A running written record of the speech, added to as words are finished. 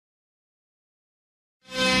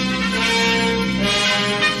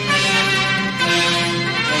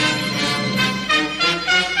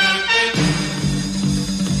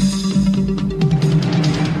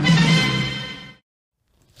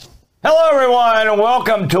everyone.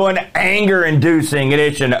 Welcome to an anger-inducing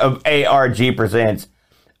edition of ARG Presents.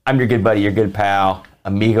 I'm your good buddy, your good pal,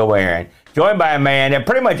 Amigo Aaron. Joined by a man that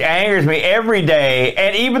pretty much angers me every day,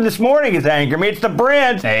 and even this morning has angered me. It's the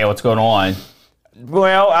Brent. Hey, what's going on?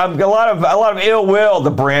 Well, I've got a lot of ill will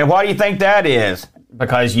to Brent. Why do you think that is?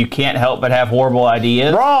 Because you can't help but have horrible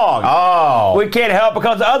ideas? Wrong. Oh. We can't help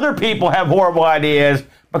because other people have horrible ideas.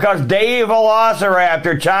 Because Dave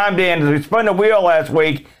Velociraptor chimed in as we spun the wheel last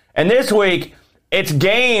week. And this week, it's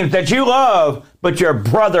games that you love, but your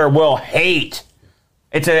brother will hate.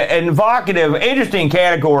 It's an evocative, interesting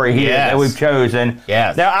category here that we've chosen.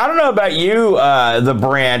 Yes. Now, I don't know about you, the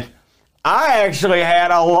Brent. I actually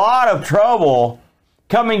had a lot of trouble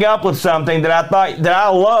coming up with something that I thought that I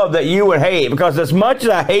love that you would hate. Because as much as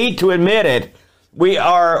I hate to admit it,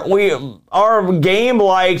 our game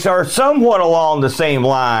likes are somewhat along the same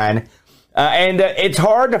line. And it's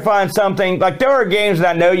hard to find something, like there are games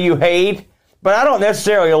that I know you hate, but I don't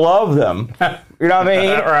necessarily love them. You know what I mean?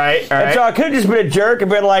 Right. And so I could have just been a jerk and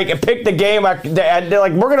been like, pick the game. Like,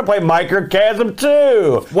 we're going to play Microcosm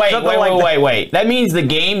 2. Wait. That means the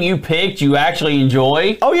game you picked you actually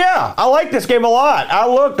enjoy? Oh, yeah. I like this game a lot.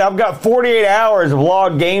 I've got 48 hours of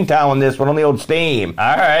logged game time on this one on the old Steam.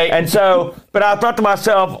 All right. And so, but I thought to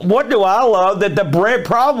myself, what do I love that the Brent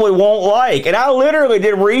probably won't like? And I literally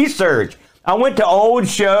did research. I went to old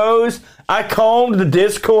shows. I combed the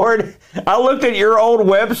Discord. I looked at your old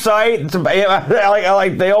website. I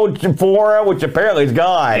like the old forum, which apparently is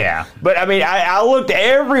gone. Yeah. But I mean, I looked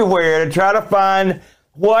everywhere to try to find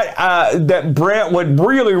what that Brent would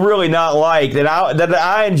really, really not like that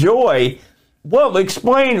I enjoy. Well,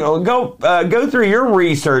 explain. Go through your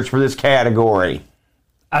research for this category.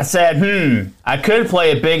 I said, I could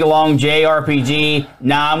play a big long JRPG.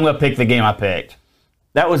 Nah, I'm going to pick the game I picked.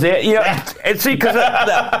 That was it. You know, and see, because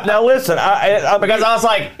now listen, because I was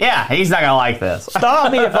like, yeah, he's not gonna like this.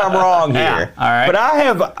 Stop me if I'm wrong here. Yeah, all right. But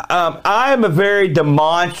I am a very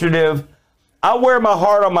demonstrative. I wear my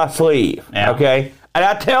heart on my sleeve. Yeah. Okay, and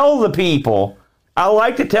I tell the people. I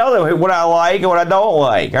like to tell them what I like and what I don't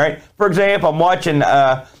like. All right. For example, I'm watching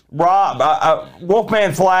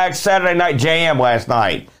Wolfman Flag's Saturday Night Jam last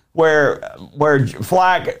night, where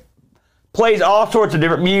Flag plays all sorts of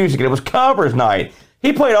different music, and it was covers night.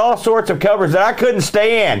 He played all sorts of covers that I couldn't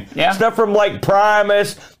stand. Yeah. Stuff from like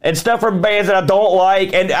Primus and stuff from bands that I don't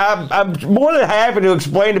like. And I'm more than happy to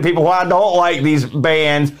explain to people why I don't like these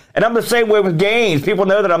bands. And I'm the same way with games. People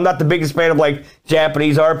know that I'm not the biggest fan of like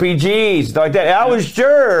Japanese RPGs, stuff like that. And I was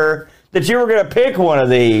sure that you were going to pick one of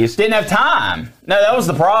these. Didn't have time. No, that was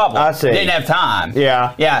the problem. I see. Didn't have time.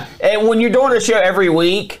 Yeah. Yeah. And when you're doing a show every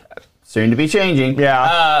week, soon to be changing.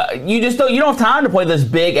 Yeah. You don't have time to play those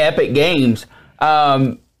big epic games.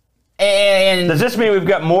 And does this mean we've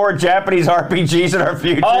got more Japanese RPGs in our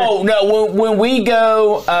future? Oh no! When we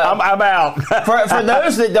go, I'm out. for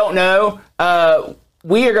those that don't know,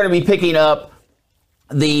 we are going to be picking up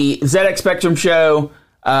the ZX Spectrum show,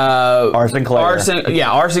 R. Sinclair,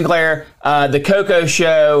 R. Sinclair, the Coco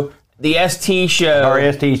show, the ST show,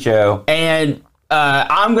 RST show, and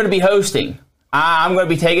I'm going to be hosting. I'm going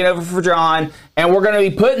to be taking over for John, and we're going to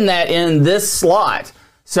be putting that in this slot.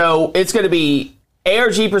 So it's going to be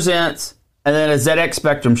ARG Presents, and then a ZX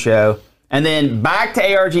Spectrum show, and then back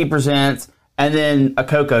to ARG Presents, and then a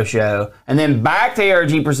Coco show, and then back to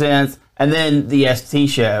ARG Presents, and then the ST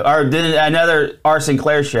show, or then another R.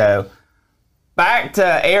 Sinclair show, back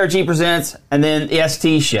to ARG Presents, and then the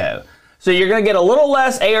ST show. So you're going to get a little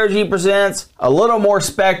less ARG Presents, a little more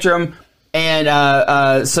Spectrum,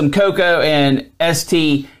 and some Coco and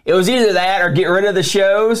ST. It was either that or get rid of the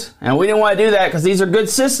shows, and we didn't want to do that because these are good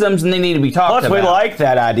systems and they need to be talked about. Plus, we like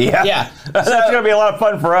that idea. Yeah. That's going to be a lot of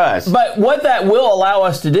fun for us. But what that will allow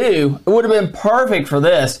us to do, it would have been perfect for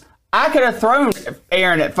this. I could have thrown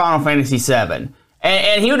Aaron at Final Fantasy VII,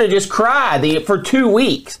 and he would have just cried for 2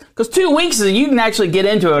 weeks. Because 2 weeks is you can actually get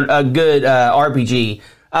into a good RPG.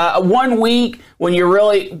 1 week when you're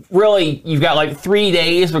really, you've got like 3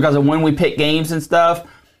 days because of when we pick games and stuff,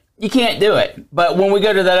 you can't do it. But when we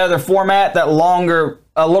go to that other format, that longer,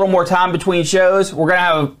 a little more time between shows, we're going to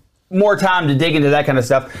have more time to dig into that kind of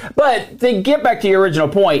stuff. But to get back to your original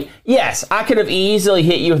point, yes, I could have easily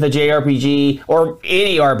hit you with a JRPG or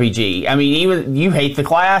any RPG. I mean, even you hate the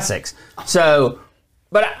classics. So,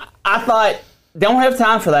 but I thought, don't have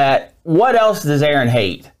time for that. What else does Aaron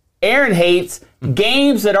hate? Aaron hates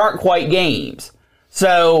games that aren't quite games.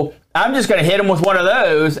 So I'm just going to hit him with one of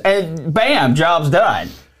those, and bam, job's done.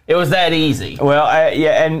 It was that easy. Well,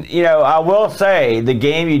 yeah, and, you know, I will say the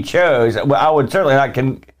game you chose, I would certainly not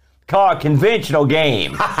call a conventional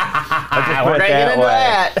game. Let's just put We're it gonna get into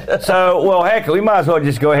that. So, well, heck, we might as well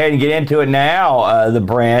just go ahead and get into it now, the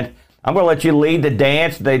Brent. I'm going to let you lead the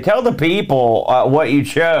dance. They tell the people what you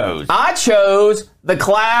chose. I chose the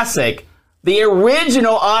classic, the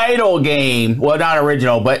original Idle game. Well, not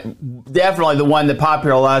original, but definitely the one that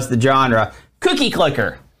popularized the genre. Cookie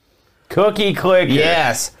Clicker. Cookie Clicker.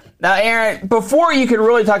 Yes. Now, Aaron, before you can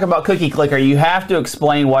really talk about Cookie Clicker, you have to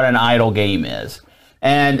explain what an idle game is.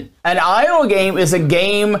 And an idle game is a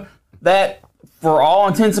game that, for all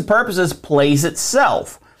intents and purposes, plays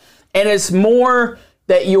itself. And it's more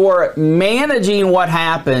that you're managing what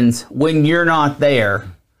happens when you're not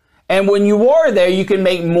there. And when you are there, you can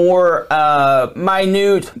make more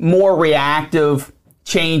minute, more reactive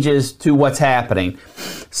changes to what's happening.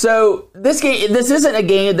 So this isn't a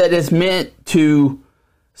game that is meant to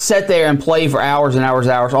sit there and play for hours and hours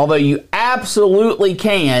and hours, although you absolutely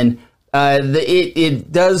can.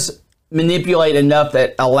 It does manipulate enough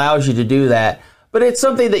that allows you to do that. But it's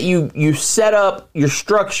something that you set up your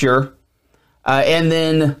structure, and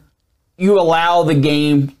then you allow the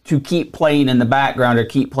game to keep playing in the background or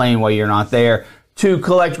keep playing while you're not there to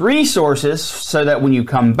collect resources so that when you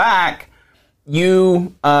come back,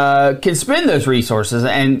 you can spend those resources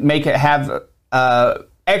and make it have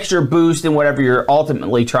extra boost in whatever you're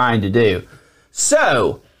ultimately trying to do.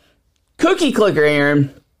 So, Cookie Clicker,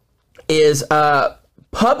 Aaron, is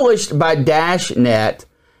published by DashNet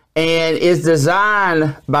and is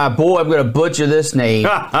designed by, boy, I'm going to butcher this name,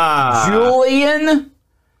 Julian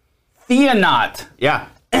Theonot. Yeah.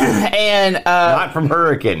 And not from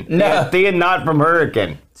Hurricane. No. Yeah, Theonot from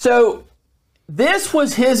Hurricane. So this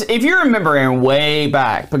was his, if you remember, Aaron, way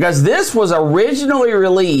back, because this was originally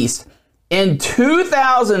released in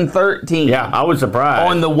 2013. Yeah, I was surprised.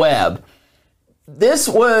 On the web. This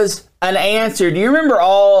was an answer. Do you remember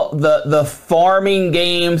all the farming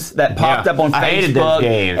games that popped up on Facebook? I hated those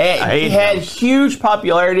games. It had huge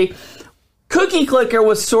popularity. Cookie Clicker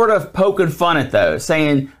was sort of poking fun at those,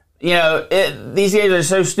 saying, you know, these games are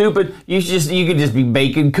so stupid. You could just be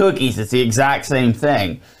baking cookies. It's the exact same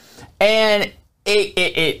thing, and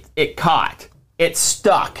it caught. It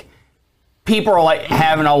stuck. People are like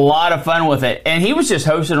having a lot of fun with it, and he was just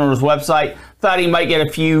hosting on his website. Thought he might get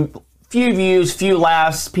a few views, few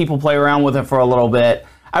laughs. People play around with it for a little bit.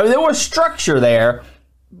 I mean, there was structure there,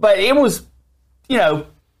 but it was, you know,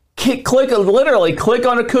 literally click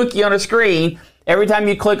on a cookie on a screen. Every time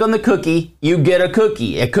you click on the cookie, you get a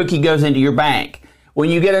cookie. A cookie goes into your bank. When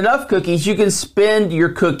you get enough cookies, you can spend your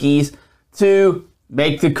cookies to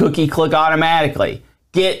make the cookie click automatically.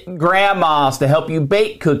 Get grandmas to help you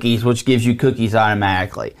bake cookies, which gives you cookies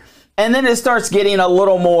automatically. And then it starts getting a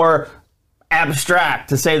little more abstract,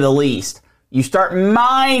 to say the least. You start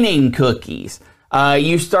mining cookies.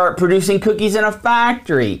 You start producing cookies in a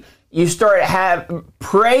factory. You start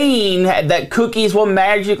praying that cookies will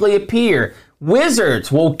magically appear.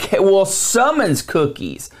 Wizards will summon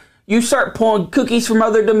cookies. You start pulling cookies from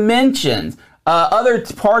other dimensions. Other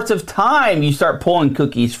parts of time you start pulling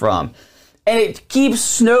cookies from. And it keeps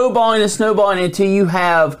snowballing and snowballing until you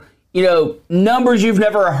have, you know, numbers you've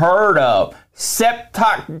never heard of.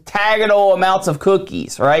 Septagonal amounts of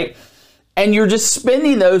cookies, right? And you're just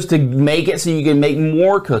spending those to make it so you can make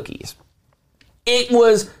more cookies. It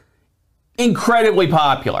was incredibly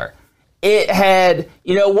popular. It had,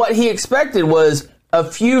 you know, what he expected was a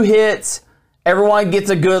few hits, everyone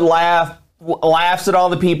gets a good laugh, laughs at all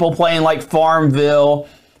the people playing like Farmville,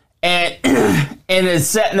 and is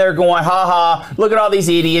sitting there going, ha ha, look at all these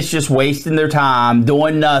idiots just wasting their time,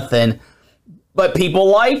 doing nothing. But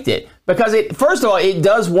people liked it because first of all, it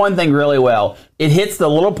does one thing really well. It hits the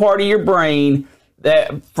little part of your brain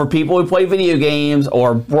that for people who play video games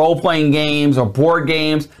or role-playing games or board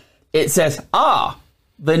games, it says,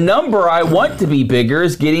 the number I want to be bigger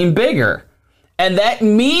is getting bigger. And that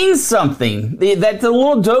means something. That's a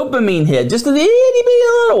little dopamine hit, just an itty bitty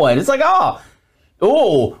little one. It's like,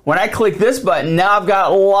 when I click this button, now I've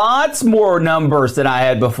got lots more numbers than I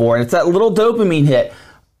had before. And it's that little dopamine hit.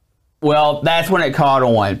 Well, that's when it caught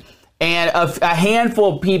on. And a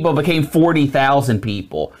handful of people became 40,000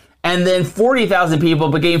 people. And then 40,000 people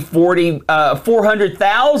became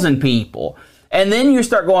 400,000 people. And then you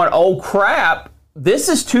start going, oh crap, this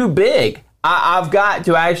is too big. I've got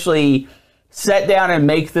to actually sit down and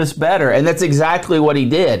make this better. And that's exactly what he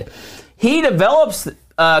did. He develops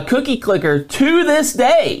Cookie Clicker to this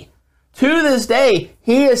day. To this day,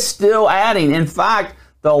 he is still adding. In fact,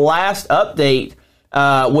 the last update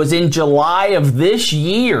was in July of this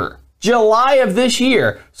year. July of this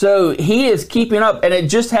year. So he is keeping up, and it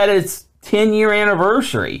just had its 10-year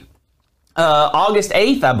anniversary. August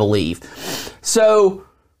 8th, I believe. So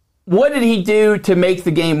what did he do to make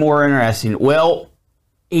the game more interesting? Well,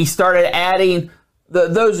 he started adding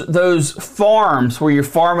those farms where you're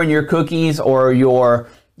farming your cookies, or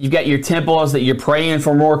you've got your temples that you're praying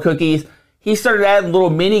for more cookies. He started adding little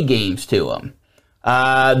mini games to them.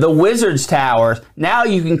 The Wizard's Towers, now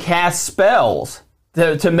you can cast spells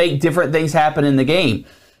to make different things happen in the game.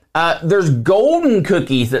 There's golden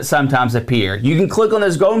cookies that sometimes appear. You can click on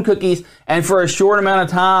those golden cookies, and for a short amount of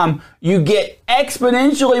time, you get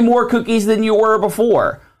exponentially more cookies than you were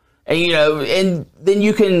before. And then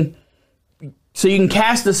you can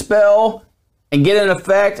cast a spell and get an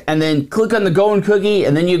effect, and then click on the golden cookie,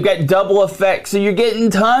 and then you've got double effect. So you're getting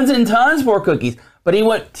tons and tons more cookies. But he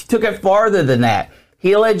took it farther than that.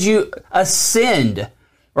 He let you ascend,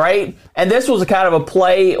 right? And this was a kind of a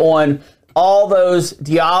play on all those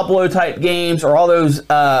Diablo type games, or all those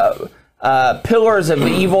Pillars of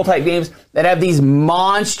Evil type games that have these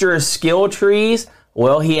monstrous skill trees.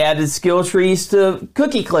 Well, he added skill trees to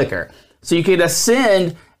Cookie Clicker. So you could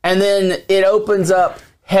ascend, and then it opens up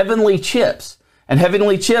heavenly chips. And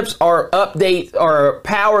heavenly chips are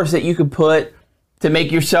powers that you could put to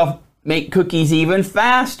make cookies even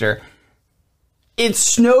faster. It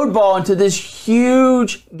snowballed into this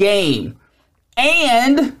huge game.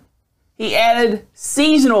 And he added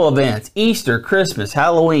seasonal events, Easter, Christmas,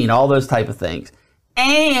 Halloween, all those type of things.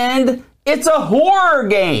 And it's a horror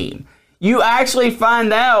game. You actually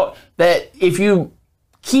find out that if you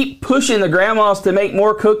keep pushing the grandmas to make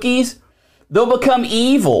more cookies, they'll become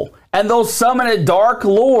evil, and they'll summon a dark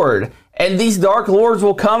lord. And these dark lords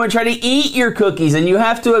will come and try to eat your cookies, and you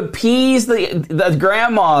have to appease the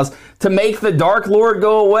grandmas to make the dark lord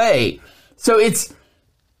go away. So it's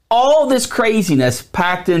all this craziness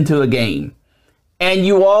packed into a game. And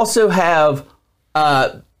you also have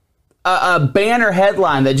a banner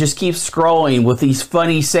headline that just keeps scrolling with these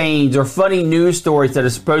funny sayings or funny news stories that are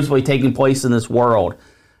supposedly taking place in this world.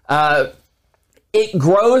 It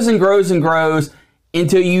grows and grows and grows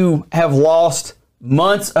until you have lost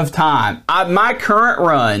months of time. My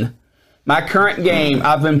current game,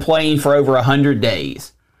 I've been playing for over 100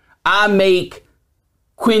 days. I make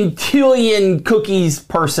quintillion cookies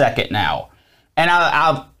per second now. And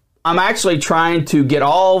I'm actually trying to get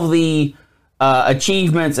all of the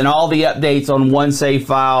achievements and all the updates on one save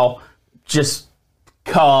file because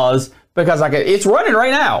it's running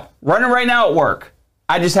right now at work.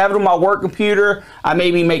 I just have it on my work computer. I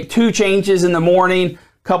maybe make 2 changes in the morning,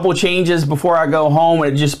 couple changes before I go home,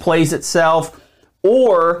 and it just plays itself.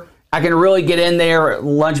 Or I can really get in there at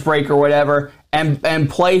lunch break or whatever and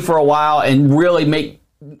play for a while and really make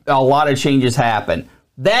a lot of changes happen.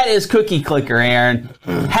 That is Cookie Clicker, Aaron.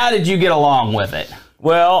 How did you get along with it?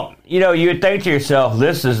 Well, you would think to yourself,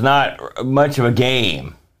 this is not much of a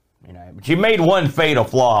game. But you made one fatal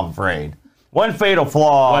flaw, I'm afraid. One fatal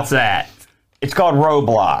flaw. What's that? It's called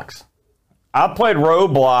Roblox. I played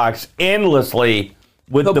Roblox endlessly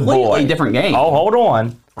with the boy. Completely different game. Oh, hold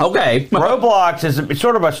on. Okay. Roblox is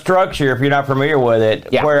sort of a structure, if you're not familiar with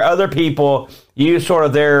it, where other people use sort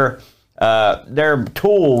of their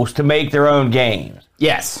tools to make their own games.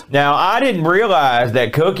 Yes. Now, I didn't realize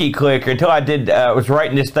that Cookie Clicker until I was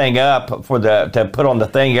writing this thing up to put on the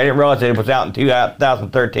thing. I didn't realize that it was out in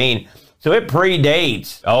 2013. So it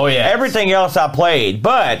predates everything else I played.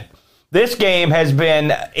 But this game has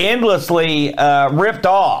been endlessly ripped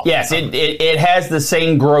off. Yes, it has the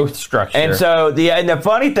same growth structure. And so the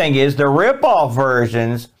funny thing is the rip-off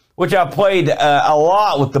versions, which I played a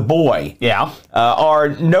lot with the boy, are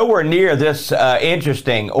nowhere near this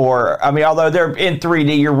interesting. Although they're in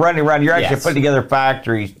 3D, you're running around, you're actually putting together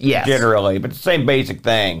factories generally, but it's the same basic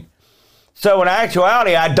thing. So in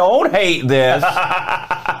actuality, I don't hate this.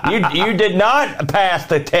 You did not pass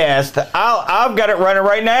the test. I've got it running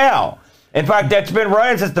right now. In fact, that's been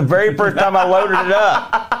running since the very first time I loaded it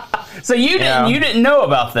up. So you didn't know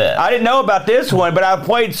about this? I didn't know about this one, but I've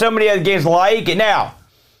played so many other games like it. Now,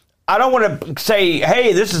 I don't want to say,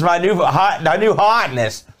 hey, this is my new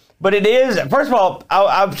hotness, but it is. First of all,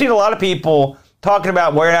 I've seen a lot of people talking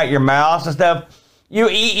about wearing out your mouse and stuff.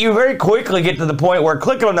 You very quickly get to the point where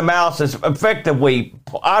clicking on the mouse is effectively,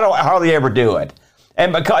 I don't hardly ever do it.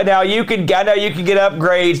 And because now I know you can get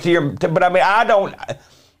upgrades but I mean, I don't.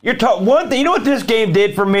 One thing, you know what this game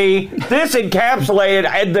did for me? This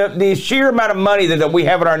encapsulated the sheer amount of money that we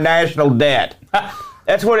have in our national debt.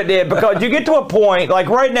 That's what it did, because you get to a point, like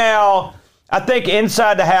right now, I think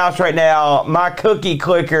inside the house right now, my Cookie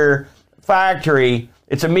Clicker factory,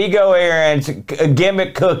 it's Amigo Aaron's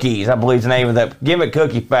Gimmick Cookies, I believe is the name of that Gimmick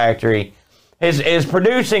Cookie Factory, is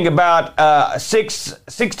producing about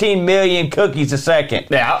 16 million cookies a second.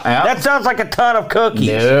 Yeah. That sounds like a ton of cookies.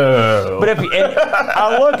 No. But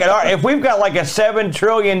I look at if we've got like a $7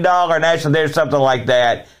 trillion national debt or something like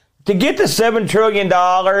that, to get to $7 trillion,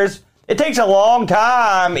 it takes a long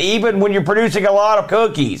time, even when you're producing a lot of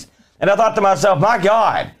cookies. And I thought to myself, my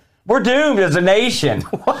God, we're doomed as a nation.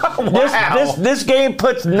 Wow. This game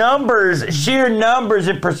puts sheer numbers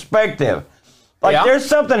in perspective. Like there's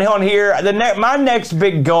something on here. My next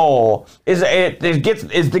big goal is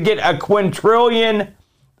to get a quintillion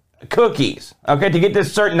cookies. Okay, to get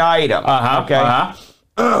this certain item. Okay,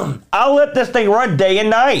 I'll let this thing run day and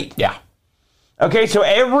night. Yeah. Okay, so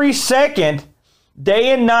every second, day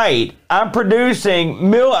and night, I'm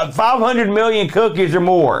producing 500 million cookies or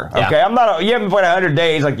more. Okay, Yeah. You haven't played 100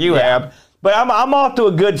 days like you have, but I'm off to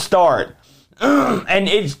a good start. And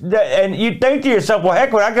you think to yourself, well,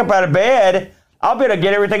 heck, when I get up out of bed, I'll be able to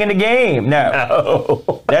get everything in the game.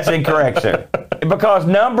 No. That's incorrect, sir. Because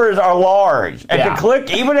numbers are large. And to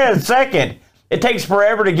click, even in a second, it takes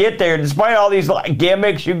forever to get there. Despite all these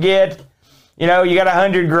gimmicks you get, you got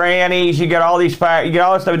 100 grannies, you got all these facts, you got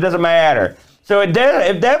all this stuff, it doesn't matter. So it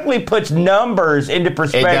definitely puts numbers into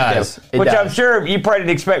perspective. It which does. I'm sure you probably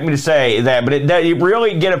didn't expect me to say that, but you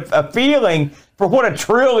really get a feeling for what a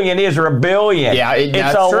trillion is or a billion. Yeah,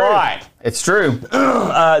 it's a true. lot. It's true.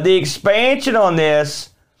 The expansion on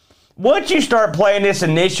this, once you start playing this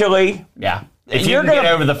initially, if you get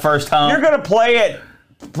over the first hump, you're going to play it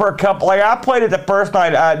for a couple. Like I played it the first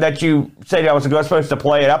night that you said I was supposed to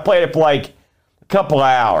play it. I played it for like a couple of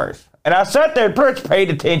hours, and I sat there and pretty much paid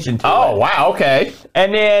attention to it. Oh wow, okay.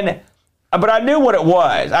 And then, but I knew what it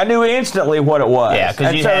was. I knew instantly what it was. Yeah,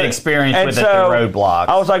 because you had experience with it through Roadblocks.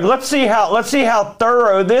 I was like, let's see how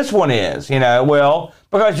thorough this one is. Well,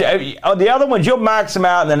 because the other ones you'll max them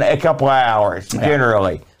out in a couple of hours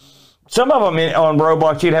generally. Some of them on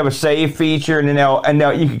Roblox you'd have a save feature, and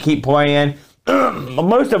then you can keep playing.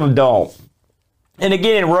 Most of them don't. And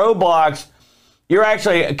again, in Roblox, you're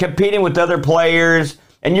actually competing with other players,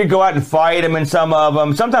 and you go out and fight them in some of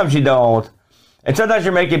them. Sometimes you don't. And sometimes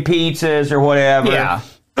you're making pizzas or whatever. Yeah.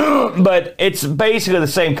 But it's basically the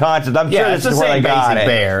same concept. I'm sure this is where they got it.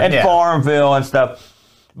 And Farmville and stuff.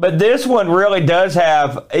 But this one really does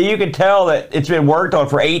have, you can tell that it's been worked on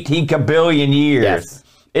for 18 billion years. Yes.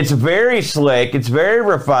 It's very slick. It's very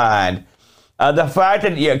refined. The fact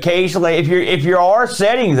that occasionally, if you are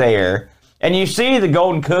sitting there and you see the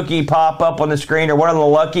golden cookie pop up on the screen or one of the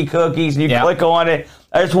lucky cookies, and you click on it,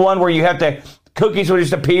 there's one where you have to, cookies will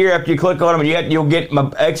just appear after you click on them, and you'll get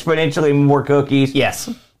exponentially more cookies. Yes.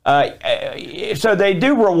 So they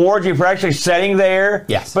do reward you for actually sitting there.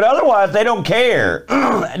 Yes. But otherwise, they don't care.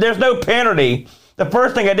 There's no penalty. The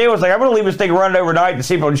first thing I did was I'm going to leave this thing running overnight to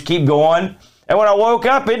see if it'll just keep going. And when I woke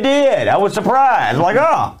up, it did. I was surprised. Like,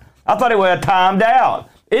 I thought it would have timed out.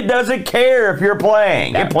 It doesn't care if you're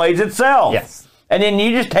playing. No. It plays itself. Yes. And then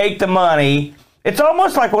you just take the money. It's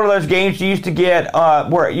almost like one of those games you used to get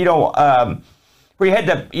where you'd only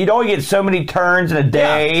get so many turns in a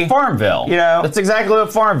day. Yeah, Farmville. That's exactly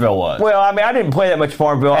what Farmville was. Well, I mean, I didn't play that much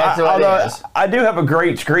Farmville. Although I do have a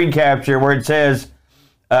great screen capture where it says,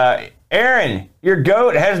 Aaron, your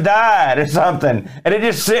goat has died or something. And it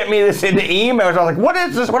just sent me this in the emails. I was like, what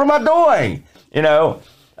is this? What am I doing?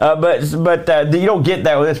 But you don't get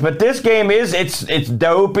that with this. But this game it's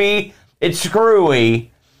dopey, it's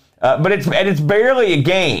screwy, but it's barely a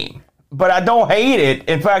game. But I don't hate it.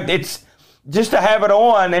 In fact, it's just to have it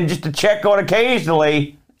on and just to check on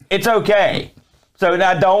occasionally, it's okay. So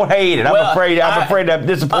I don't hate it. I'm afraid to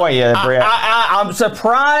disappoint you, Brett. I'm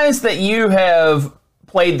surprised that you have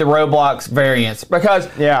played the Roblox variants because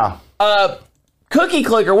Cookie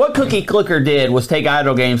Clicker. What Cookie Clicker did was take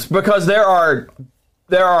idle games because there are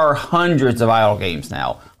hundreds of idle games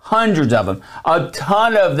now, hundreds of them. A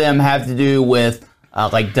ton of them have to do with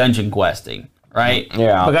like dungeon questing, right?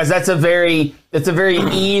 Yeah. Because that's a very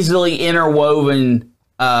easily interwoven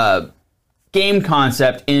game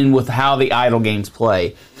concept in with how the idle games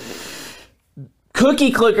play.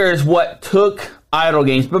 Cookie Clicker is what took idle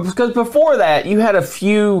games, but because before that you had a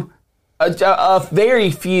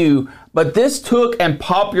very few, but this took and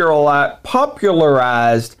popularized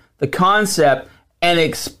the concept and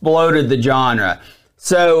exploded the genre.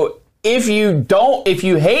 So if you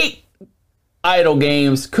hate idle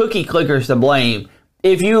games, Cookie Clicker's to blame.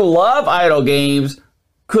 If you love idle games,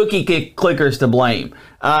 Cookie Clicker's to blame.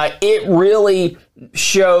 It really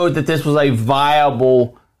showed that this was a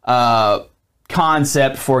viable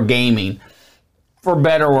concept for gaming, for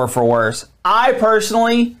better or for worse. I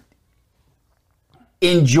personally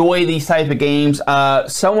enjoy these type of games.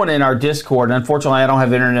 Someone in our Discord, unfortunately I don't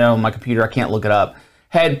have internet on my computer, I can't look it up,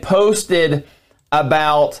 had posted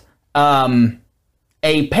about a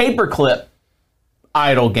paperclip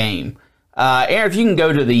idle game. Aaron, if you can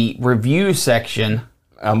go to the review section.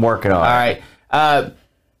 I'm working on it. All right.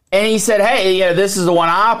 And he said, hey, this is the one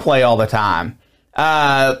I play all the time.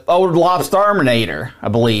 Old Lobsterminator, I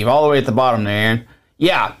believe, all the way at the bottom there, Aaron.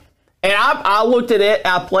 Yeah. And I looked at it,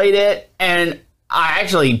 I played it, and I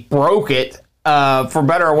actually broke it, for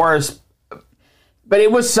better or worse. But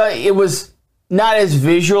it was not as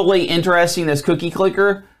visually interesting as Cookie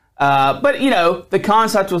Clicker. But, the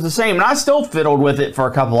concept was the same. And I still fiddled with it for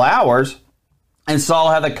a couple hours and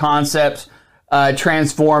saw how the concepts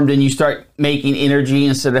transformed, and you start making energy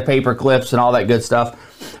instead of paper clips and all that good stuff.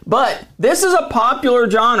 But this is a popular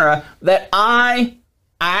genre that I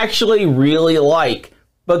actually really like,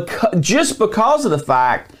 just because of the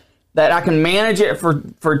fact that I can manage it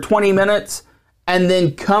for 20 minutes and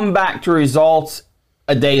then come back to results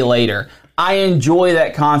a day later. I enjoy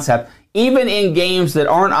that concept. Even in games that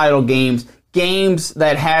aren't idle games, games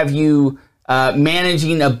that have you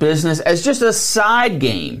managing a business as just a side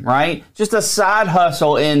game, right? Just a side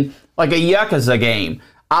hustle in like a Yakuza game.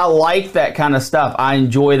 I like that kind of stuff. I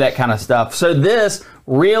enjoy that kind of stuff. So this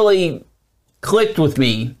really clicked with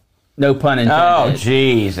me. No pun intended. Oh,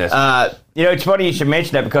 Jesus. It's funny you should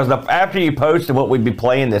mention that, because after you posted what we'd be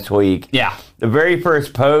playing this week, yeah, the very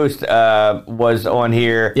first post was on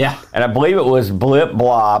here. Yeah. And I believe it was Blip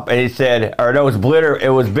Blop. And he said, or no, it was Blitter. It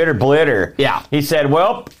was Bitter Blitter. Yeah. He said,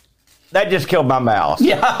 well, that just killed my mouse.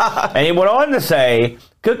 Yeah. And he went on to say,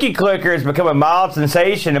 Cookie Clicker has become a mild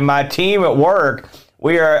sensation in my team at work.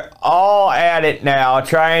 We are all at it now,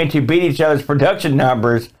 trying to beat each other's production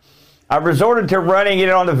numbers. I've resorted to running it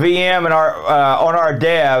on the VM and on our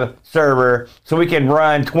dev server so we can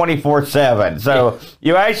run 24/7. So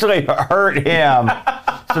you actually hurt him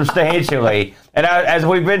substantially. And as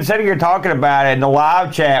we've been sitting here talking about it in the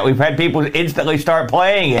live chat, we've had people instantly start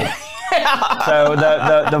playing it. So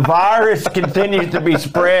the virus continues to be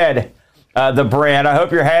spread, the brand. I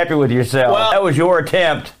hope you're happy with yourself. Well, that was your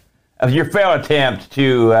failed attempt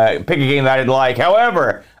to pick a game that I didn't like.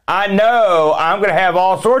 However, I know I'm going to have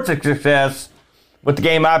all sorts of success with the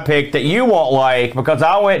game I picked that you won't like, because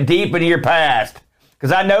I went deep into your past.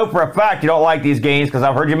 Because I know for a fact you don't like these games, because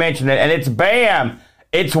I've heard you mention it. And it's BAM!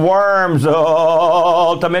 It's Worms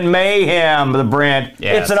Ultimate Mayhem, the Brent.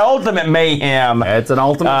 Yes. It's an Ultimate Mayhem. It's an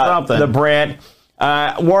ultimate something. The Brent.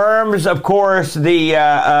 Worms, of course, the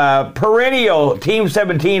perennial Team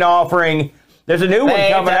 17 offering. There's a new one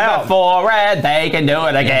coming out. Before and they can do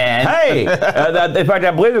it again. Hey, in fact,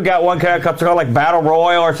 I believe we've got one called like Battle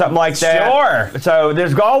Royal or something like that. Sure. So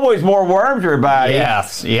there's always more Worms, everybody.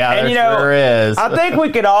 Yes. Yeah, and there is. I think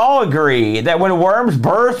we could all agree that when Worms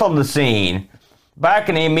burst on the scene back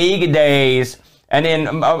in the Amiga days, and then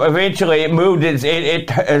eventually it moved, it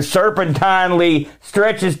serpentinely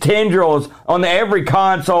stretches tendrils on every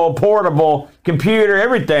console, portable, computer,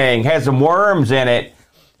 everything has some Worms in it.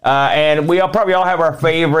 And we probably all have our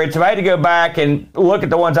favorites. If I had to go back and look at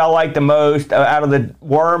the ones I like the most out of the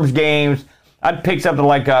Worms games, I'd pick something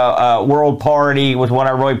like World Party was one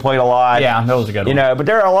I really played a lot. Yeah, that was a good one. But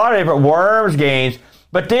there are a lot of different Worms games.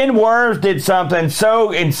 But then Worms did something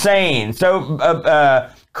so insane, so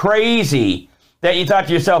crazy, that you thought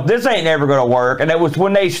to yourself, this ain't never going to work. And it was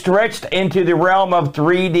when they stretched into the realm of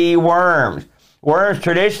 3D Worms. Worms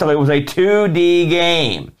traditionally was a 2D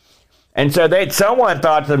game. And so someone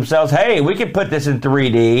thought to themselves, hey, we could put this in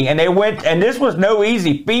 3D. And they went, and this was no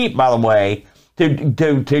easy feat, by the way, to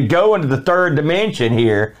go into the third dimension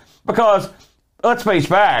here. Because, let's face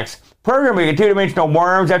facts, programming a two-dimensional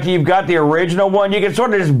Worms after you've got the original one, you can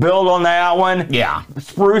sort of just build on that one. Yeah.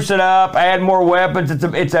 Spruce it up, add more weapons.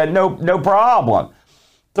 It's a no problem.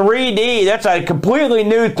 3D, that's a completely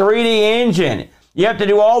new 3D engine. You have to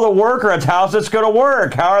do all the workarounds. How's this going to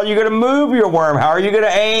work? How are you going to move your worm? How are you going to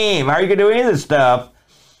aim? How are you going to do any of this stuff?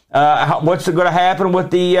 What's going to happen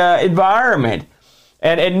with the environment?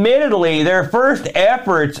 And admittedly, their first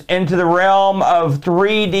efforts into the realm of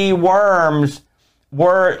 3D Worms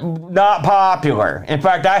were not popular. In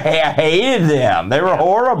fact, I hated them. They were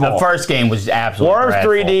horrible. The first game was absolutely Worms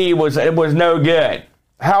dreadful. 3D was no good.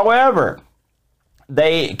 However,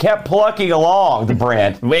 they kept plucking along, the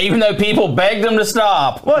Brent. Even though people begged them to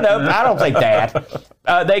stop. Well, no, I don't think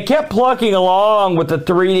that. They kept plucking along with the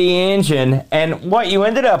 3D engine, and what you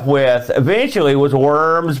ended up with eventually was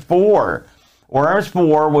Worms 4. Worms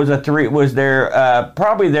 4 was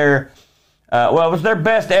probably their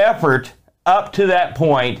best effort up to that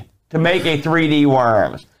point to make a 3D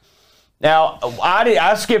Worms. Now,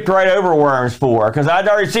 I skipped right over Worms 4 because I'd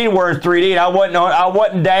already seen Worms 3D and I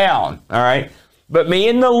wasn't down, all right? But me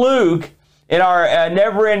and the Luke, in our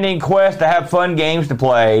never-ending quest to have fun games to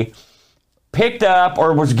play, picked up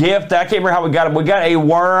or was gifted, I can't remember how we got it, we got a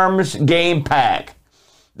Worms game pack.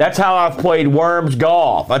 That's how I've played Worms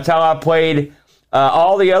Golf. That's how I played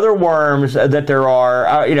all the other Worms that there are.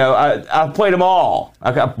 I've played them all.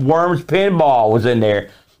 I got Worms Pinball was in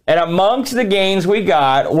there. And amongst the games we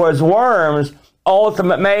got was Worms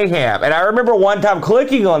Ultimate Mayhem. And I remember one time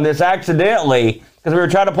clicking on this accidentally because we were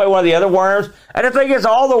trying to play one of the other Worms. And the thing is,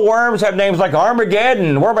 all the Worms have names like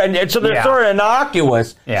Armageddon. And so they're sort of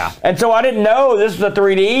innocuous. Yeah. And so I didn't know this was a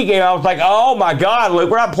 3D game. I was like, oh my God, Luke,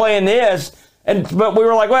 we're not playing this. But we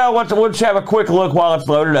were like, well, we'll just have a quick look while it's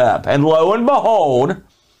loaded up. And lo and behold,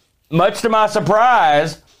 much to my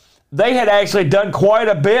surprise, they had actually done quite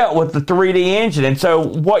a bit with the 3D engine. And so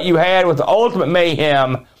what you had with the Ultimate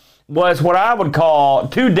Mayhem was what I would call,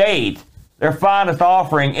 to date, their finest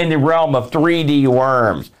offering in the realm of 3D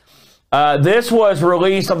Worms. This was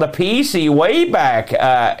released on the PC way back. It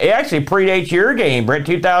actually predates your game, Brent,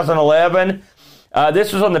 2011.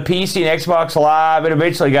 This was on the PC and Xbox Live. It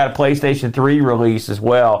eventually got a PlayStation 3 release as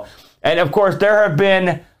well. And, of course, there have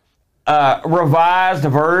been revised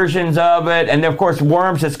versions of it, and of course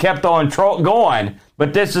Worms has kept on going,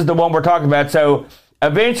 but this is the one we're talking about. So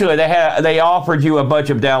eventually they offered you a bunch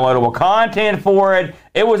of downloadable content for it.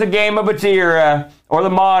 It was a game of its era, or the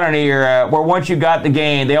modern era, where once you got the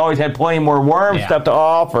game, they always had plenty more Worms stuff to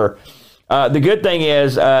offer. The good thing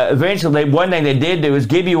is, eventually, one thing they did do is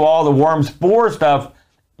give you all the Worms 4 stuff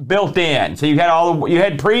built in. So you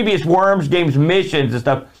had previous Worms games missions and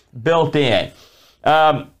stuff built in.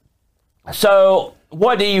 So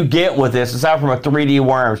what do you get with this aside from a 3D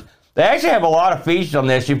Worms? They actually have a lot of features on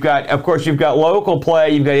this. You've got local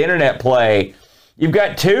play, you've got internet play, you've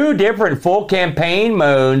got 2 different full campaign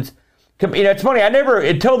modes. It's funny,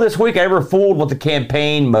 until this week, I never fooled with the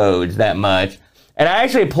campaign modes that much. And I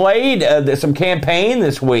actually played some campaign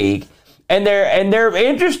this week, and they're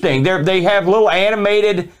interesting. They have little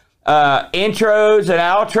animated intros and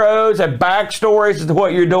outros and backstories as to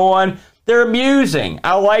what you're doing. They're amusing.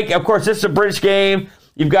 Of course, this is a British game.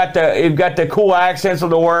 You've got the cool accents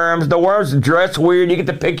of the Worms. The Worms dress weird. You get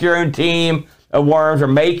to pick your own team of Worms or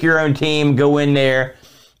make your own team, go in there.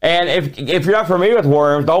 And if you're not familiar with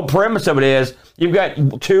Worms, the whole premise of it is you've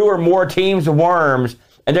got 2 or more teams of Worms,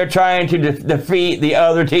 and they're trying to defeat the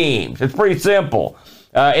other teams. It's pretty simple.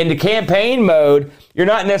 In the campaign mode, you're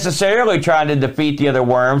not necessarily trying to defeat the other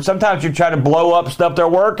Worms. Sometimes you're trying to blow up stuff they're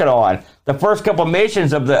working on. The first couple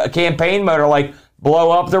missions of the campaign mode are like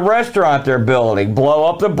blow up the restaurant they're building, blow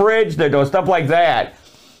up the bridge they're doing, stuff like that.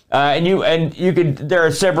 There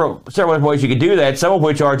are several ways you could do that. Some of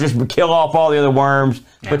which are just kill off all the other Worms,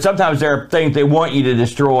 but sometimes there are things they want you to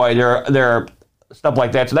destroy. There are stuff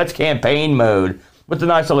like that. So that's campaign mode with a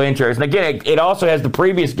nice little intro. And again, it also has the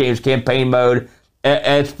previous game's campaign mode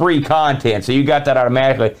as free content, so you got that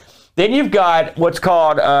automatically. Then you've got what's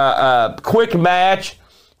called a quick match,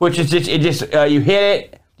 which is you hit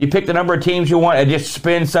it, you pick the number of teams you want, and just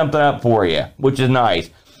spin something up for you, which is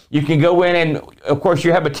nice. You can go in and, of course,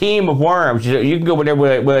 you have a team of Worms. You can go in there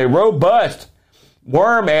with a robust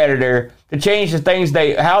worm editor to change the things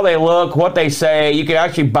how they look, what they say. You can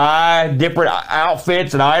actually buy different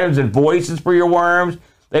outfits and items and voices for your Worms.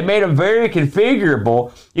 They made them very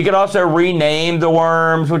configurable. You can also rename the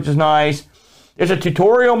Worms, which is nice. There's a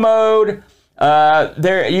tutorial mode.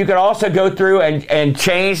 You can also go through and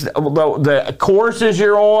change the courses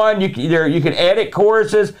you're on. You can edit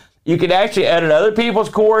courses. You can actually edit other people's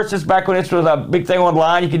courses. Back when this was a big thing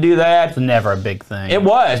online, you could do that. It's never a big thing. It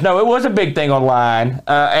was. No, it was a big thing online.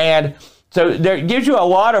 And so it gives you a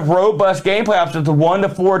lot of robust gameplay options with 1 to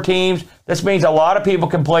 4 teams. This means a lot of people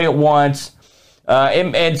can play at once.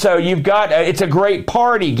 And so you've got, it's a great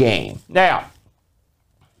party game. Now,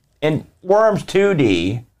 in Worms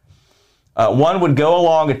 2D, one would go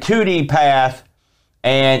along a 2D path,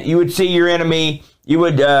 and you would see your enemy. You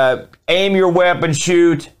would aim your weapon,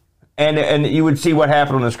 shoot, and you would see what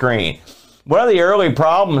happened on the screen. One of the early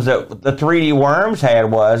problems that the 3D Worms had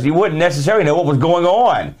was you wouldn't necessarily know what was going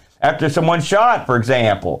on after someone shot, for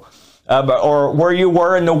example, or where you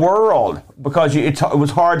were in the world, because it was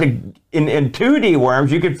hard to, in 2D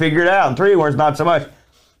Worms, you could figure it out. In 3D Worms, not so much.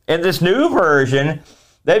 In this new version,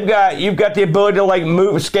 you've got the ability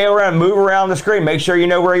to scale around, move around the screen, make sure you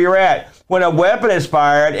know where you're at. When a weapon is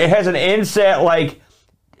fired, it has an inset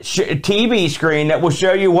TV screen that will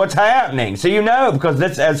show you what's happening. So you know, because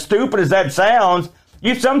that's, as stupid as that sounds,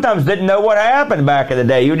 you sometimes didn't know what happened back in the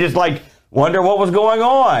day. You just wonder what was going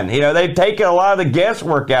on. They've taken a lot of the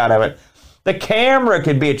guesswork out of it. The camera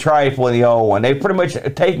could be a trifle in the old one. They've pretty much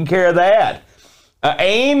taken care of that.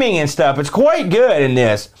 Aiming and stuff, it's quite good in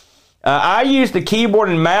this. I use the keyboard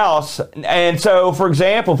and mouse, and so, for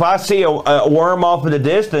example, if I see a worm off in the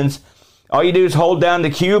distance, all you do is hold down the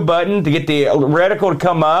Q button to get the reticle to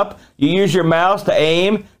come up. You use your mouse to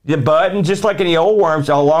aim the button, just like in the old worms.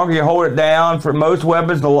 The longer you hold it down, for most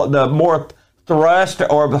weapons, the more thrust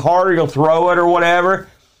or the harder you'll throw it or whatever.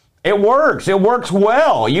 It works. It works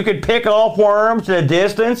well. You could pick off worms at a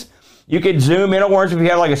distance. You could zoom in on worms if you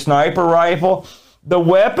had like a sniper rifle. The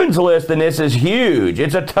weapons list in this is huge.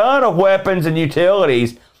 It's a ton of weapons and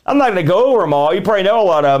utilities. I'm not going to go over them all. You probably know a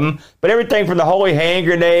lot of them. But everything from the holy hand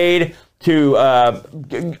grenade to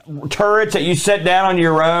turrets that you set down on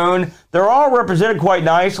your own, they're all represented quite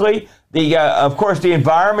nicely. Of course, the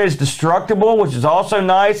environment is destructible, which is also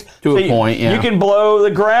nice. To a point, yeah. You can blow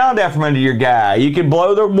the ground out from under your guy. You can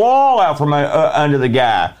blow the wall out from under the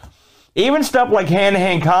guy. Even stuff like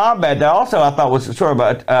hand-to-hand combat that also I thought was sort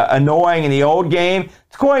of annoying in the old game.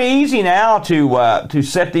 It's quite easy now to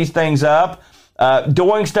set these things up.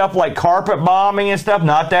 Doing stuff like carpet bombing and stuff,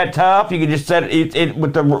 not that tough. You can just set it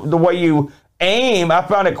with the way you aim. I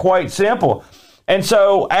found it quite simple. And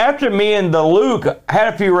so after me and the Luke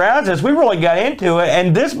had a few rounds of this, we really got into it,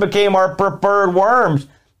 and this became our preferred worms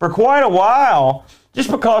for quite a while. Just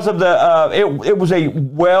because of it was a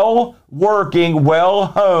well-working,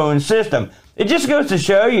 well-honed system. It just goes to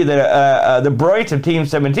show you that the brilliance of Team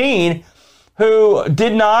 17, who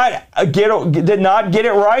did not get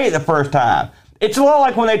it right the first time. It's a lot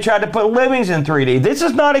like when they tried to put Livings in 3D. This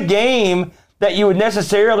is not a game that you would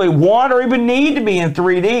necessarily want or even need to be in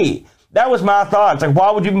 3D. That was my thought. It's like,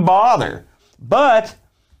 why would you even bother? But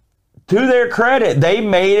to their credit, they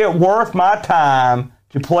made it worth my time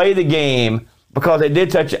to play the game, because they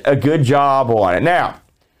did such a good job on it. Now,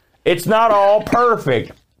 it's not all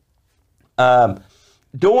perfect.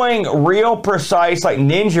 Doing real precise, like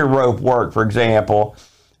ninja rope work, for example,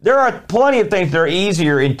 there are plenty of things that are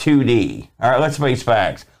easier in 2D. All right, let's face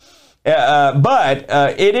facts. But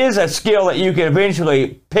it is a skill that you can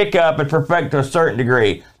eventually pick up and perfect to a certain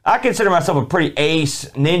degree. I consider myself a pretty ace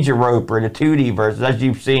ninja roper in the 2D version, as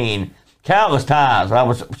you've seen countless times when I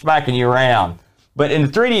was smacking you around. But in the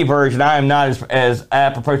 3D version, I am not as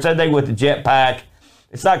apropos. Same thing with the jetpack.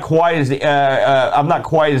 It's not quite as I'm not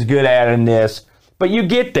quite as good at it in this, but you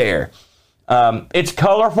get there. It's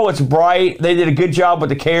colorful. It's bright. They did a good job with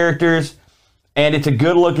the characters, and it's a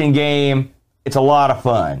good-looking game. It's a lot of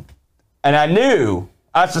fun. And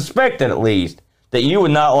I suspected at least, that you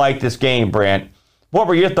would not like this game, Brent. What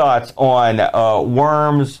were your thoughts on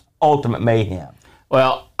Worms Ultimate Mayhem?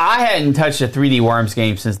 Well, I hadn't touched a 3D Worms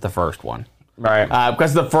game since the first one. Right.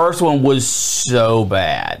 Because the first one was so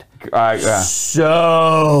bad.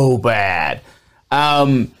 So bad.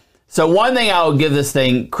 So one thing I will give this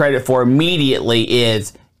thing credit for immediately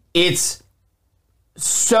is it's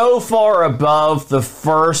so far above the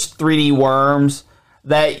first 3D Worms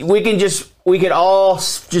that we could all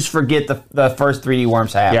just forget the first 3D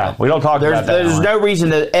Worms happened. Yeah, we don't talk about that. There's no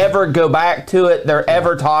reason to ever go back to it,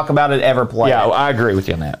 ever talk about it, ever play it. Yeah, I agree with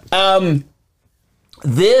you on that.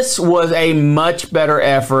 This was a much better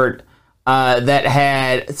effort that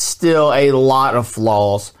had still a lot of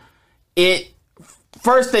flaws.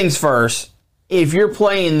 First things first, if you're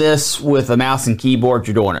playing this with a mouse and keyboard,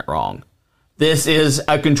 you're doing it wrong. This is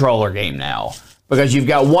a controller game now, because you've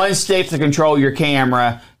got one stick to control your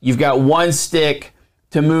camera, you've got one stick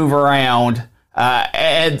to move around,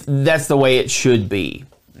 and that's the way it should be.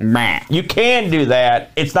 You can do that.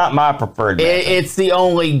 It's not my preferred method. It's the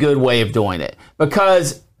only good way of doing it.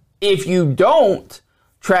 Because if you don't,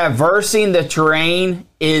 traversing the terrain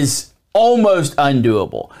is almost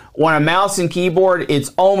undoable. On a mouse and keyboard, it's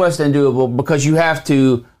almost undoable because you have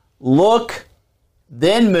to look,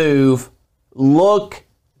 then move, look,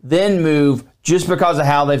 then move, just because of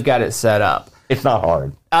how they've got it set up. It's not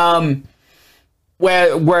hard.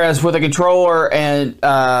 Whereas with a controller and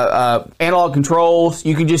analog controls,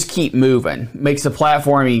 you can just keep moving. Makes the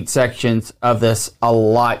platforming sections of this a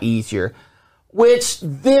lot easier. Which,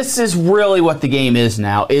 this is really what the game is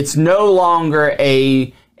now. It's no longer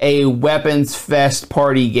a weapons fest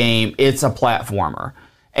party game. It's a platformer.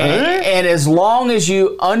 And as long as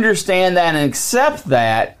you understand that and accept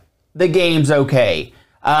that, the game's okay.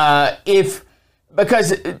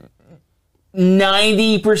 Because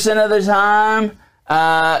 90% of the time,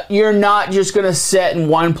 you're not just going to sit in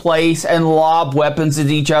one place and lob weapons at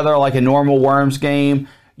each other like a normal Worms game.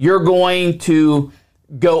 You're going to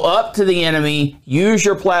go up to the enemy, use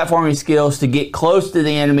your platforming skills to get close to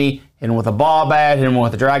the enemy, hit them with a ball bat, hit them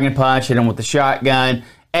with a dragon punch, hit them with a shotgun,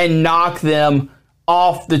 and knock them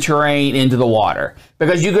off the terrain into the water,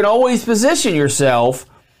 because you can always position yourself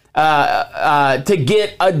to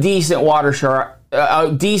get a decent water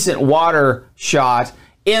shot,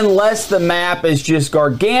 unless the map is just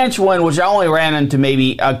gargantuan, which I only ran into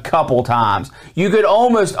maybe a couple times. You could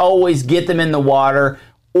almost always get them in the water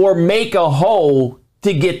or make a hole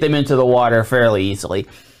to get them into the water fairly easily.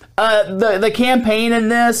 The campaign in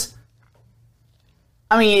this,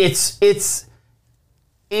 I mean, it's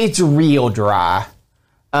real dry.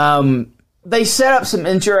 They set up some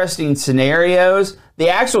interesting scenarios. The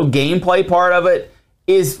actual gameplay part of it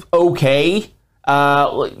is okay.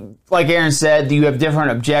 Like Aaron said, you have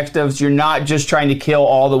different objectives. You're not just trying to kill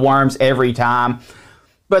all the worms every time.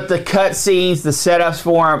 But the cutscenes, the setups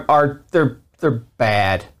for them they're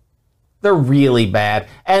bad. They're really bad,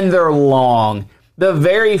 and they're long. The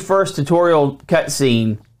very first tutorial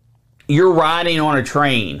cutscene, you're riding on a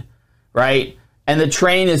train, right? And the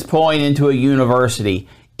train is pulling into a university.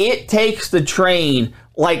 It takes the train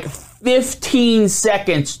like 15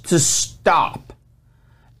 seconds to stop.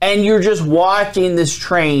 And you're just watching this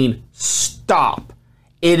train stop.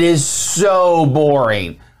 It is so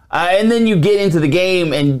boring. And then you get into the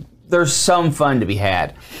game, and there's some fun to be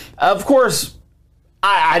had. Of course,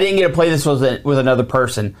 I didn't get to play this with another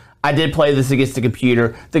person. I did play this against the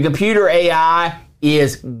computer. The computer AI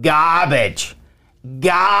is garbage.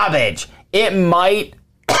 Garbage. It might,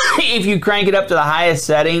 if you crank it up to the highest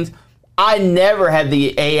settings, I never had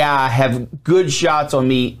the AI have good shots on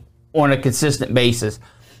me on a consistent basis.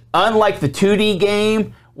 Unlike the 2D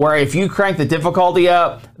game, where if you crank the difficulty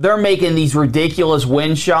up, they're making these ridiculous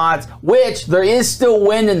wind shots, which there is still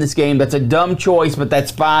wind in this game. That's a dumb choice, but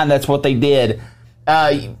that's fine. That's what they did.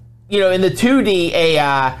 You know, in the 2D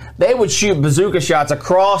AI, they would shoot bazooka shots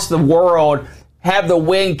across the world, have the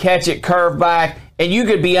wind catch it, curve back, and you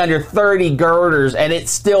could be under 30 girders and it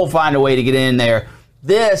still find a way to get in there.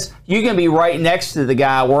 This, you can be right next to the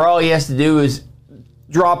guy where all he has to do is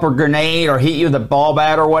drop a grenade or hit you with a ball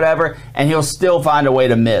bat or whatever, and he'll still find a way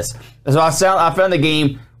to miss. So I found the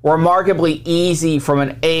game remarkably easy from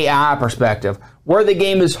an AI perspective. Where the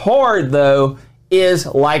game is hard, though, is,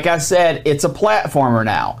 like I said, it's a platformer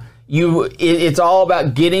now. It's all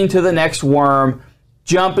about getting to the next worm,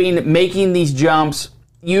 jumping, making these jumps.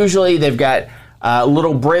 Usually they've got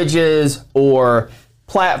little bridges or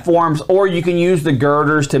platforms, or you can use the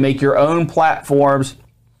girders to make your own platforms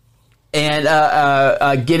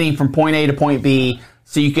and getting from point A to point B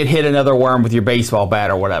so you could hit another worm with your baseball bat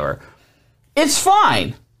or whatever. It's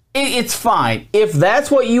fine. It's fine. If that's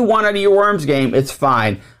what you want out of your Worms game, it's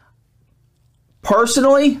fine.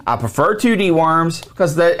 Personally, I prefer 2D Worms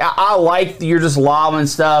because I like you're just lobbing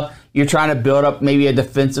stuff. You're trying to build up maybe a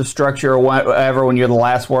defensive structure or whatever when you're the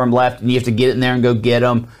last worm left and you have to get in there and go get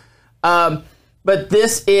them. But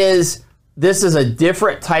this is a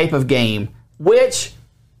different type of game, which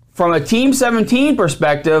from a Team 17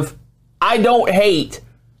 perspective, I don't hate,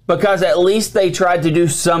 because at least they tried to do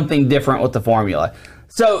something different with the formula.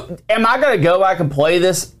 So am I going to go back and play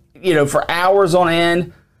this, for hours on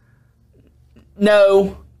end?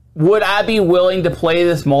 No. Would I be willing to play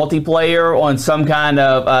this multiplayer on some kind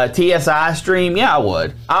of TSI stream? Yeah, I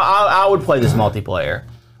would. I would play this multiplayer.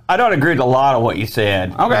 I don't agree with a lot of what you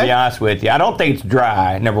said, to be honest with you. I don't think it's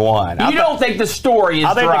dry, number one. You don't think the story is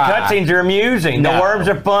dry? I think the cutscenes are amusing. No. The worms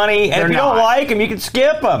are funny. And if you don't like them, you can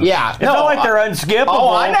skip them. Yeah. It's not like they're unskippable.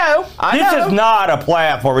 Oh, I know. This is not a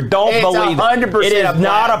platformer. Don't believe it. 100% It is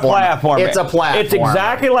not a platformer. It's a platformer. It's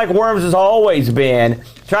exactly like Worms has always been.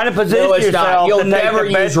 Trying to position yourself. You'll never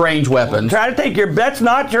use range weapons. Trying to take your... That's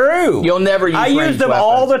not true. You'll never use range weapons. I use them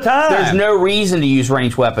all the time. There's no reason to use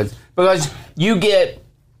range weapons because you get...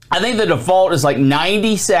 I think the default is like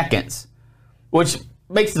 90 seconds, which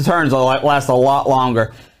makes the turns last a lot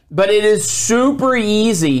longer. But it is super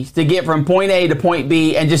easy to get from point A to point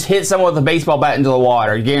B and just hit someone with a baseball bat into the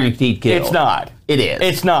water. Guaranteed kill. It's not. It is.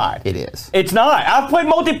 It's not. It is. It's not. I've played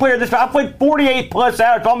multiplayer this time. I've played 48 plus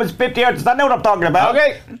hours, almost 50 hours. I know what I'm talking about.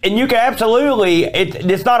 Okay. And you can absolutely,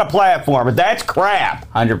 it's not a platformer. That's crap.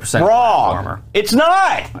 100% wrong. Platformer. It's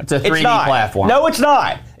not. It's a 3D platform. No, it's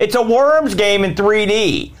not. It's a Worms game in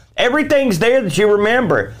 3D. Everything's there that you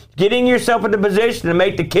remember. Getting yourself into position to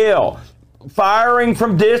make the kill. Firing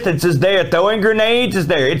from distance is there. Throwing grenades is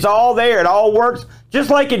there. It's all there. It all works just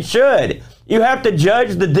like it should. You have to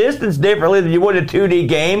judge the distance differently than you would a 2D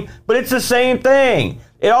game, but it's the same thing.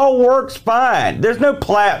 It all works fine. There's no the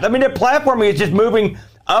platforming is just moving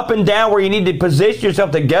up and down where you need to position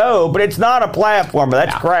yourself to go, but it's not a platformer.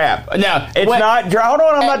 That's crap. No. It's not dry. Hold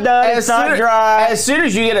on, I'm not done. It's not dry. As soon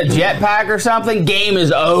as you get a jetpack or something, game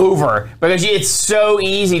is over. Because it's so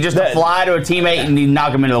easy just to fly to a teammate and you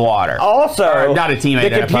knock him into the water. Also, or not a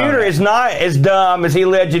teammate, the computer is not as dumb as he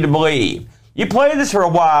led you to believe. You play this for a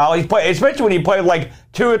while, especially when you play like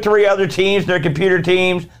 2 or 3 other teams, their computer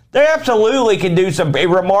teams. They absolutely can do some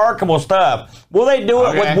remarkable stuff. Will they do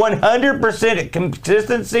it with 100%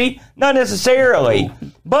 consistency? Not necessarily.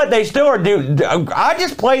 But they still are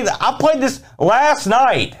I played this last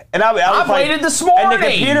night. And I played it this morning. And the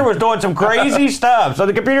computer was doing some crazy stuff. So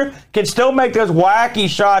the computer can still make those wacky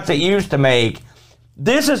shots it used to make.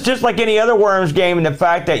 This is just like any other Worms game in the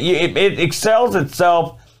fact that it excels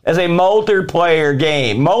itself as a multiplayer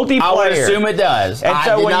game. Multiplayer. I would assume it does. And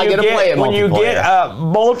so when you get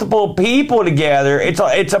multiple people together, it's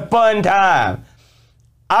a fun time.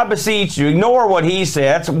 I beseech you, ignore what he said.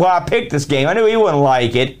 That's why I picked this game. I knew he wouldn't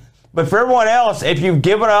like it. But for everyone else, if you've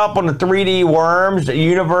given up on the 3D Worms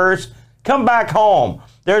universe, come back home.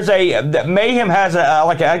 Mayhem has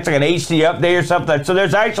like an HD update or something. So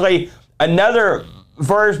there's actually another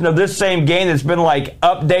version of this same game that's been like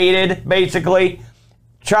updated, basically.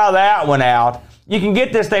 Try that one out. You can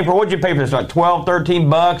get this thing for, what'd you pay for this? Like $12,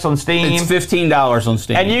 $13 on Steam? It's $15 on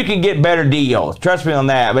Steam. And you can get better deals. Trust me on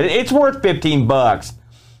that. But it's worth $15.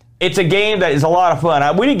 It's a game that is a lot of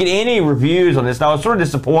fun. We didn't get any reviews on this, and I was sort of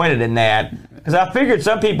disappointed in that because I figured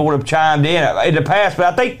some people would have chimed in the past.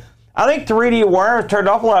 But I think 3D Worms turned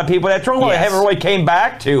off a lot of people. That's really why they haven't really came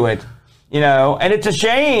back to it. And it's a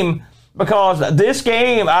shame. Because this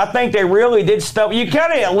game, I think they really did stuff. You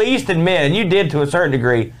kind of at least admit, and you did to a certain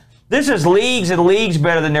degree, this is leagues and leagues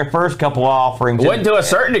better than their first couple offerings. It wasn't to a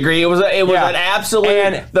certain degree. It was an absolute.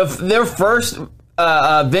 And their first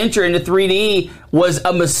venture into 3D was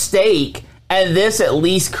a mistake, and this at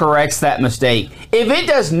least corrects that mistake. If it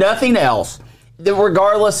does nothing else,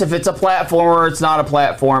 regardless if it's a platformer or it's not a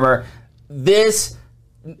platformer, this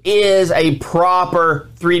is a proper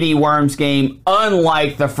 3D Worms game,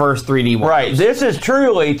 unlike the first 3D Worms. Right. This is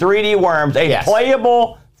truly 3D Worms, a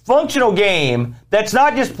playable, functional game that's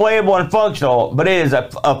not just playable and functional, but it is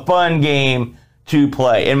a fun game to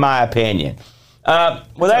play, in my opinion.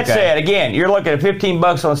 With that said, again, you're looking at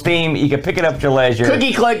 $15 on Steam. You can pick it up at your leisure.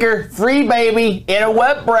 Cookie Clicker, free baby, in a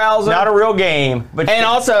web browser. Not a real game. And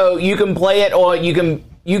also, you can play it, or you can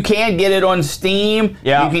get it on Steam.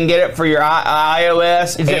 Yeah. You can get it for your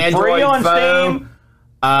iOS, Is it Android free on phone. Steam?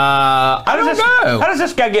 I don't know. How does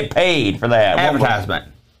this guy get paid for that?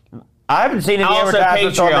 Advertisement. I haven't seen any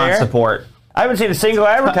advertisements on there. Support. I haven't seen a single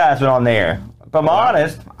advertisement on there. If I'm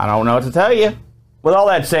honest. I don't know what to tell you. With all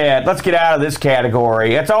that said, let's get out of this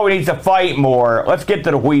category. That's all we need to fight more. Let's get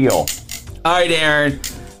to the wheel. All right, Aaron.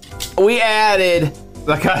 We added,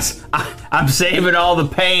 because I'm saving all the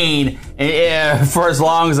pain for as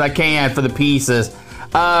long as I can for the pieces.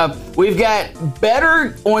 We've got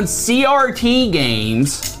better on CRT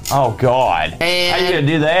games. Oh, God. And how are you going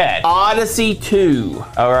to do that? Odyssey 2.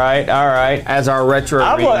 All right. As our retro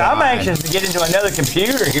I'm anxious to get into another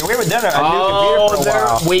computer here. We haven't done a new computer for a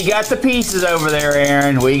while. We got the pieces over there,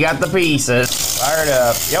 Aaron. We got the pieces. Fired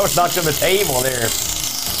up. You almost knocked on the table there,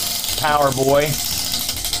 Power Boy.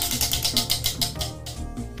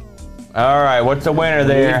 All right, what's the winner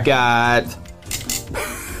there? We've got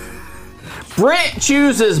Brent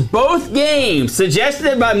chooses both games,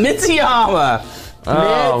 suggested by Mitsuyama.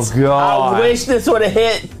 Oh, God. I wish this would have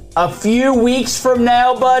hit a few weeks from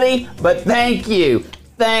now, buddy, but thank you.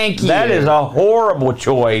 Thank you. That is a horrible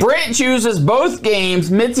choice. Brent chooses both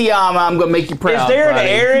games. Mitsuyama, I'm going to make you proud, Is there buddy.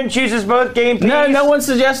 an Aaron chooses both games piece? No one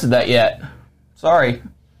suggested that yet. Sorry.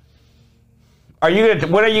 What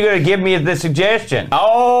are you going to give me as the suggestion?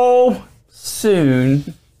 Oh,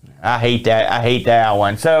 soon. I hate that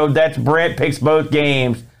one. So that's Brent picks both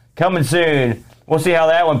games. Coming soon. We'll see how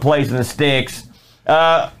that one plays in the sticks.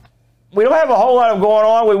 We don't have a whole lot of going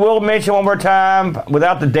on. We will mention one more time,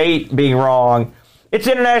 without the date being wrong. It's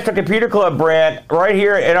International Computer Club, Brent, right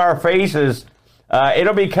here in our faces.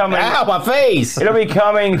 It'll be coming. Ow, my face. It'll be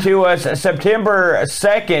coming to us September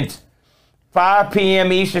 2nd, 5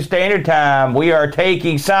 p.m. Eastern Standard Time. We are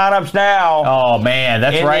taking sign-ups now. Oh, man.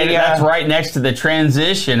 That's right next to the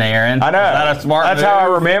transition, Aaron. I know. Is that a smart That's move? how I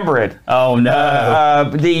remember it. Oh,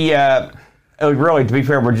 no. Really, to be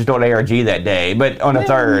fair, we're just doing ARG that day, but on the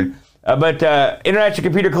 3rd. But International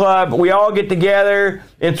Computer Club, we all get together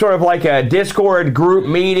in sort of like a Discord group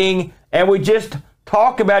meeting, and we just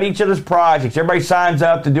talk about each other's projects. Everybody signs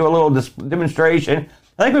up to do a little demonstration.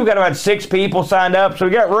 I think we've got about 6 people signed up, so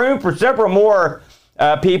we got room for several more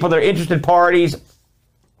people that are interested parties.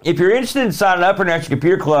 if you're interested in signing up for International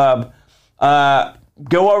Computer Club,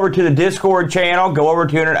 go over to the Discord channel, go over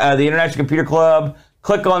to the International Computer Club,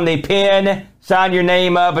 click on the pin, sign your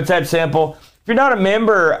name up. It's that simple. If you're not a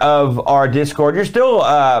member of our Discord, we're still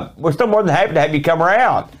more than happy to have you come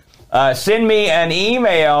around. Send me an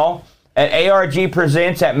email at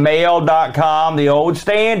argpresents@mail.com, the old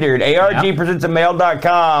standard,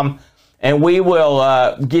 argpresents@mail.com, and we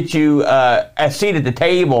will get you a seat at the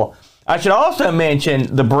table. I should also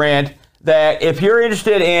mention, Brent, that if you're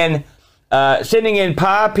interested in sending in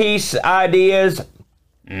pie piece ideas,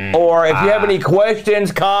 or if you have any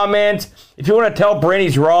questions, comments, if you want to tell Brent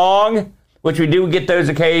he's wrong, which we do get those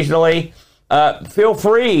occasionally, feel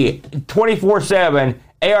free 24/7,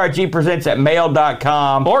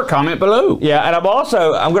 argpresents@mail.com. Or comment below. Yeah, and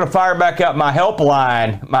I'm going to fire back up my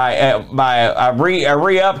helpline. I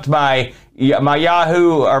re-upped my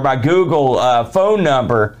Yahoo or my Google phone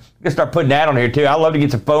number. I'm going to start putting that on here, too. I'd love to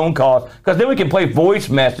get some phone calls, because then we can play voice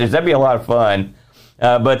messages. That'd be a lot of fun.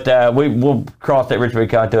 But we'll cross that bridge when we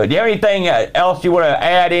come to it. Do you have anything else you want to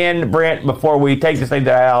add in, Brent, before we take this thing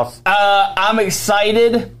to the house? I'm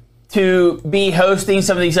excited to be hosting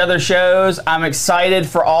some of these other shows. I'm excited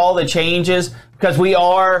for all the changes, because we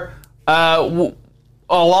are,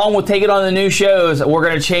 along with taking on the new shows, we're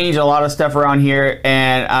going to change a lot of stuff around here,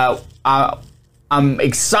 and I'm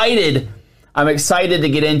excited. I'm excited to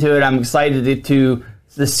get into it. I'm excited to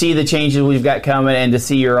see the changes we've got coming and to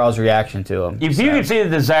see your all's reaction to them. If you could see the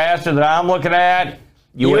disaster that I'm looking at,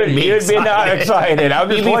 you'd be not excited. I'm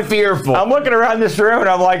just You'd be fearful. I'm looking around this room and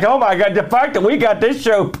I'm like, oh my God, the fact that we got this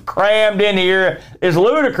show crammed in here is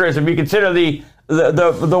ludicrous if you consider the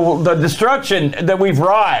destruction that we've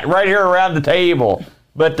wrought right here around the table.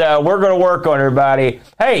 But we're going to work on it, everybody.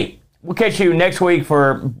 Hey, we'll catch you next week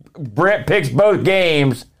for Brent Picks Both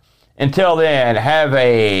Games. Until then, have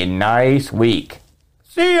a nice week.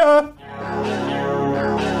 See ya.